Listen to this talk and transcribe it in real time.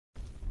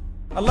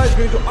Allah is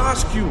going to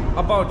ask you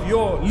about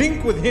your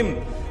link with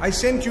Him. I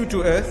sent you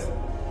to earth.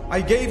 I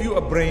gave you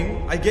a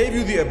brain. I gave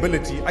you the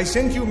ability. I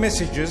sent you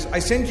messages. I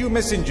sent you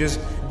messengers.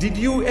 Did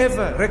you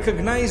ever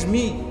recognize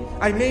me?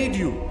 I made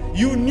you.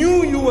 You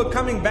knew you were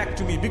coming back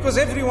to me because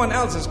everyone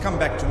else has come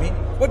back to me.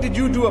 What did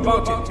you do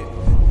about it?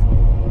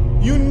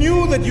 You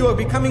knew that you are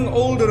becoming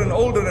older and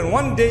older, and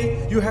one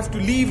day you have to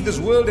leave this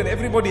world and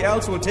everybody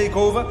else will take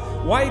over.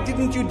 Why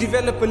didn't you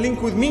develop a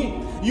link with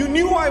me? You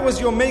knew I was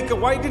your maker.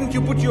 Why didn't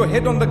you put your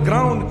head on the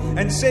ground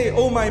and say,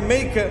 oh my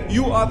maker,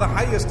 you are the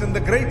highest and the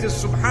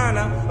greatest,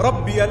 subhana,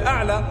 Rabbi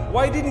al-A'la?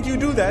 Why didn't you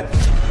do that?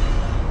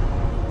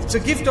 It's a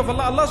gift of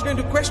Allah. Allah is going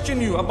to question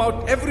you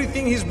about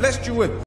everything He's blessed you with.